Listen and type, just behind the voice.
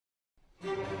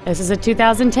This is a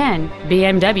 2010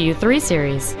 BMW 3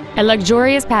 Series, a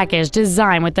luxurious package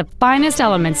designed with the finest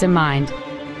elements in mind.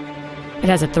 It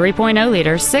has a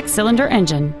 3.0-liter six-cylinder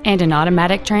engine and an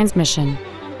automatic transmission.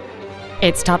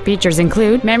 Its top features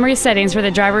include memory settings for the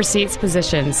driver's seat's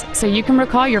positions, so you can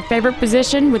recall your favorite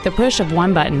position with the push of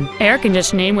one button, air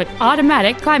conditioning with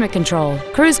automatic climate control,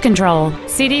 cruise control,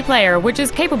 CD player which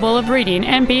is capable of reading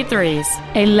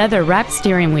MP3s, a leather-wrapped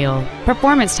steering wheel,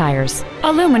 performance tires,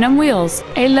 aluminum wheels,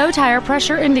 a low tire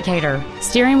pressure indicator,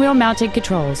 steering wheel mounted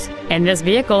controls, and this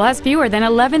vehicle has fewer than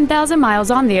 11,000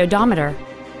 miles on the odometer.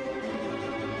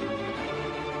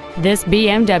 This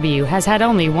BMW has had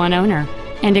only one owner,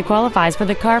 and it qualifies for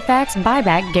the Carfax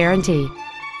buyback guarantee.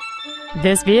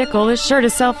 This vehicle is sure to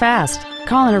sell fast.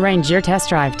 Call and arrange your test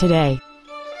drive today.